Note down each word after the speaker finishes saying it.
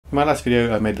In my last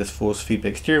video I made this force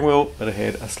feedback steering wheel, but it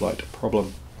had a slight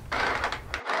problem.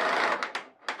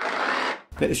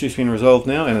 That issue's been resolved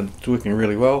now and it's working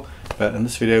really well, but in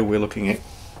this video we're looking at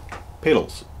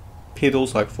pedals.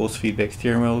 Pedals like force feedback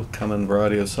steering wheel come in a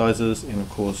variety of sizes and of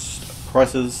course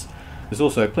prices. There's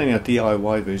also plenty of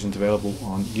DIY versions available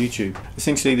on YouTube.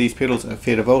 Essentially these pedals are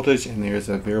fed a voltage and there is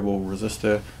a variable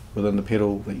resistor within the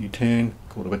pedal that you turn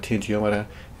called a potentiometer,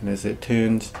 and as that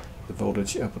turns the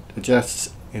voltage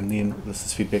adjusts, and then this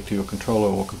is fed back to your controller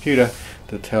or computer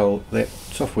to tell that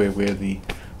software where the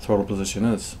throttle position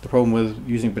is. The problem with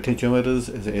using potentiometers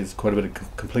is it adds quite a bit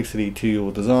of complexity to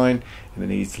your design and it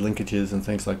needs linkages and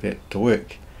things like that to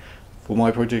work. For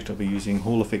my project I'll be using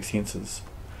Hall effect sensors.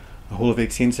 A Hall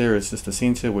effect sensor is just a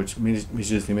sensor which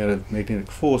measures the amount of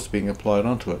magnetic force being applied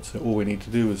onto it. So all we need to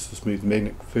do is just move the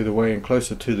magnet further away and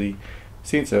closer to the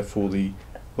sensor for the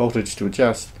voltage to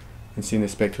adjust and send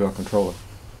this back to our controller.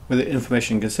 With that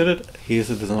information considered, here's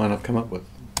the design I've come up with.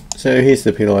 So here's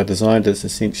the pedal I designed. It's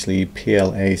essentially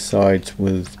PLA sides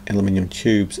with aluminium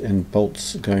tubes and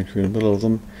bolts going through the middle of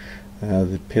them.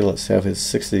 The pedal itself has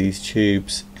 6 of these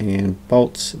tubes and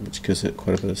bolts, which gives it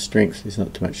quite a bit of strength. There's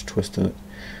not too much twist in it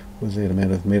with that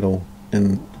amount of metal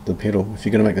in the pedal. If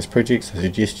you're going to make this project, I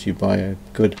suggest you buy a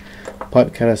good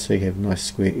pipe cutter so you have nice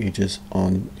square edges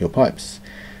on your pipes.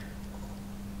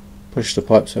 Push the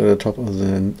pipes over the top of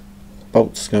the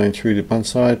bolts going through to one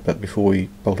side, but before we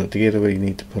bolt it together we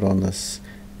need to put on this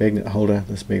magnet holder.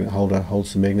 This magnet holder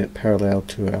holds the magnet parallel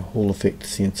to our Hall effect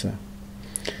sensor.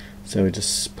 So we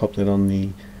just pop that on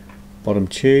the bottom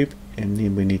tube, and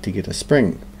then we need to get a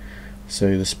spring.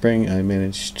 So the spring I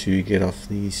managed to get off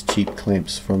these cheap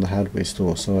clamps from the hardware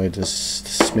store, so I just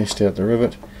smashed out the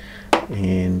rivet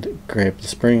and grabbed the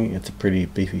spring. It's a pretty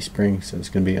beefy spring, so it's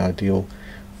going to be ideal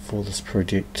for this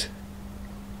project.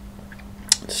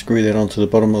 Screw that onto the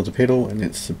bottom of the pedal, and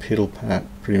that's the pedal part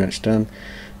pretty much done.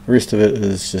 The rest of it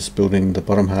is just building the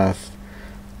bottom half,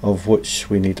 of which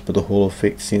we need to put the Hall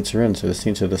effect sensor in. So the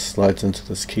sensor just slides into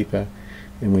this keeper,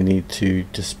 and we need to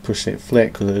just push that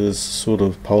flat because it is sort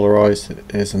of polarized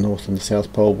as a north and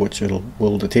south pole, which it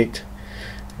will detect,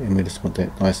 and we just want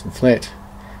that nice and flat.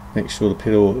 Make sure the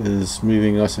pedal is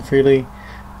moving nice and freely.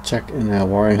 Chuck in our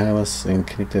wiring harness and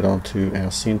connect it onto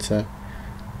our sensor,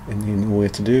 and then all we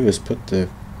have to do is put the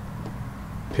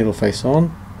pedal face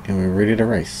on and we're ready to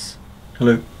race.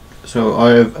 Hello. So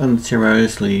I have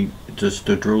unceremoniously just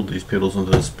drilled these pedals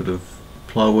into this bit of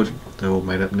plywood. They're all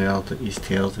made up now. The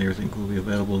S-tails and everything will be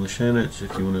available in the show notes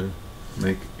if you want to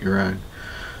make your own.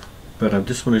 But I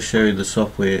just want to show you the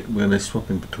software when they're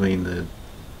swapping between the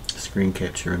screen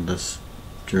capture and this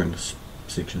during this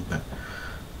section. But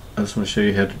I just want to show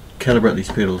you how to calibrate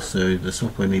these pedals. So the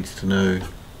software needs to know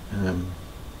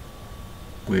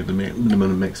where the minimum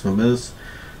and maximum is,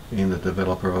 and the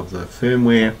developer of the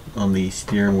firmware on the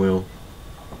steering wheel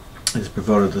has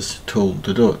provided this tool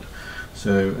to do it.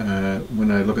 So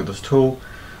when I look at this tool,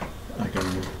 I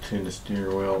can turn the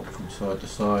steering wheel from side to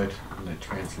side, and it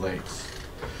translates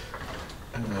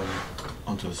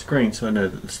onto the screen, so I know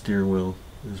that the steering wheel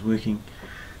is working,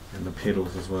 and the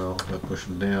pedals as well. If I push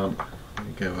them down,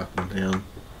 they go up and down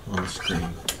on the screen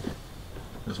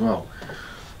as well.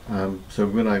 So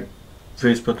when I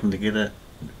first put them together,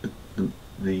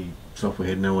 the software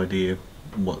had no idea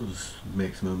what was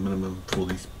maximum and minimum for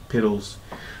these pedals.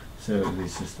 So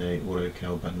there's just a auto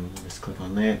cal button. Just click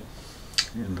on that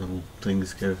and little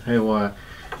things go haywire,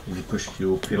 and you push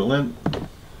your pedal in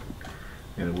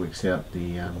and it works out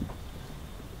the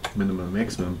minimum and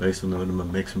maximum based on the minimum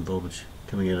and maximum voltage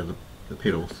coming out of the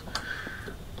pedals,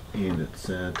 and it's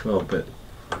 12-bit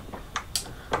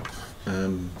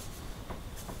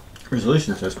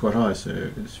resolution, so it's quite high,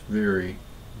 so it's very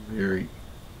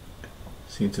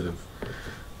sensitive.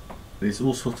 There's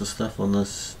all sorts of stuff on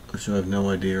this which I have no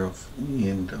idea of,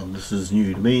 and this is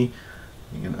new to me,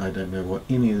 and I don't know what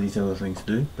any of these other things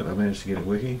do, but I managed to get it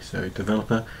working. So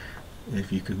developer,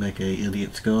 if you could make a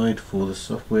idiot's guide for the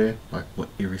software, like what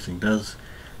everything does,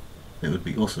 that would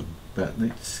be awesome. But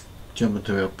let's jump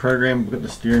into our program. We've got the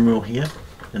steering wheel here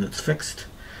and it's fixed.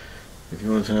 If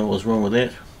you wanted to know what was wrong with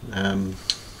that,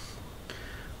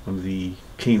 one of the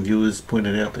keen viewers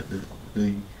pointed out that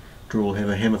the drill will have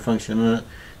a hammer function in it,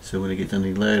 so when it gets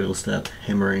any load it'll start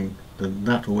hammering the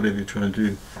nut or whatever you're trying to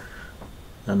do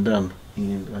undone.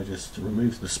 And I just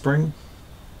removed the spring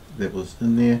that was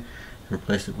in there and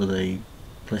replaced it with a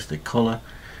plastic collar,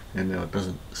 and now it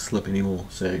doesn't slip anymore.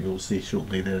 So you'll see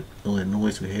shortly that all that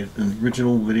noise we had in the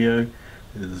original video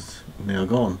is now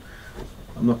gone.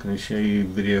 I'm not going to show you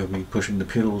video of me pushing the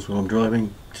pedals while I'm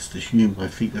driving. Just assume my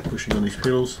feet are pushing on these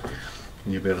pedals,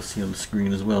 and you'll be able to see on the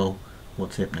screen as well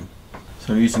what's happening.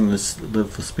 So I'm using this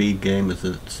Live for Speed game as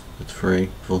it's free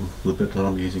for the bit that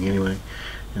I'm using anyway,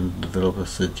 and the developer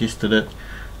suggested it.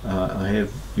 I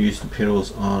have used the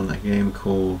pedals on a game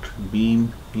called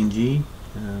Beam NG.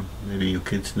 Maybe your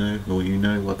kids know, or you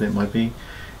know what that might be.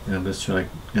 And I'm just trying,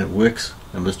 it works.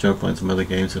 I'm just trying to find some other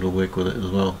games that'll work with it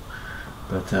as well.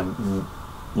 But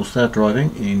we'll start driving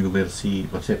and you'll be able to see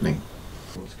what's happening.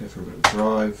 Let's go for a bit of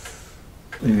drive.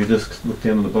 If you just look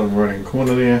down in the bottom right hand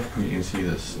corner there, you can see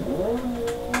this.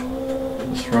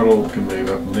 The throttle can move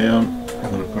up and down. I'm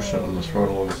going to push it on the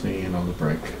throttle obviously and on the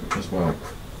brake as well.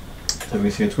 So we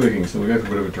can see it's working. So we'll go for a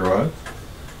bit of a drive.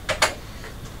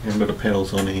 Haven't got the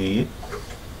pedals on here yet.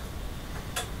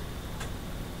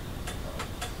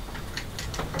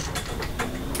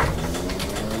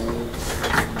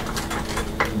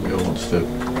 Wheel wants to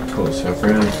pull itself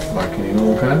around like any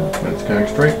normal car, but it's going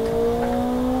straight.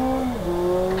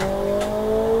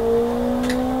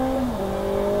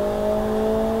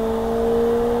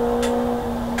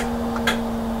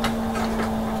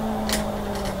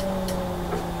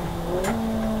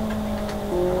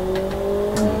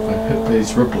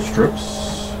 These ripple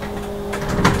strips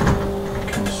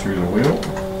comes through the wheel.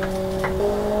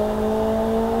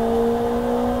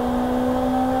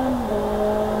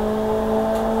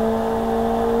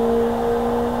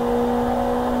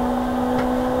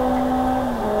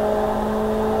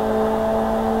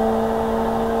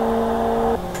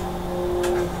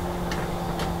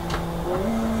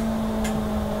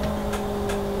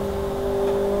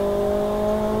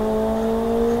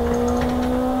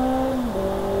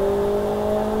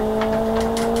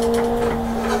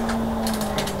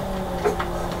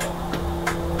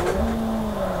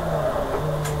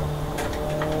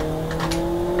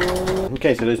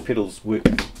 Okay, so those pedals work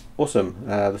awesome.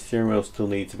 The steering wheel still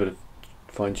needs a bit of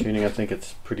fine tuning. I think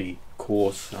it's pretty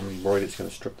coarse. I'm worried it's going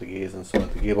to strip the gears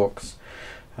inside the gearbox.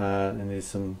 And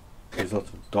there's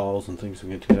lots of dials and things we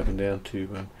can turn up and down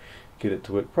to get it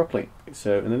to work properly.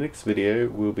 So in the next video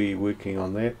we'll be working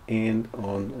on that and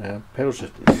on pedal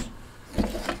shifters.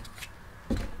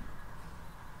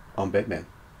 I'm Batman.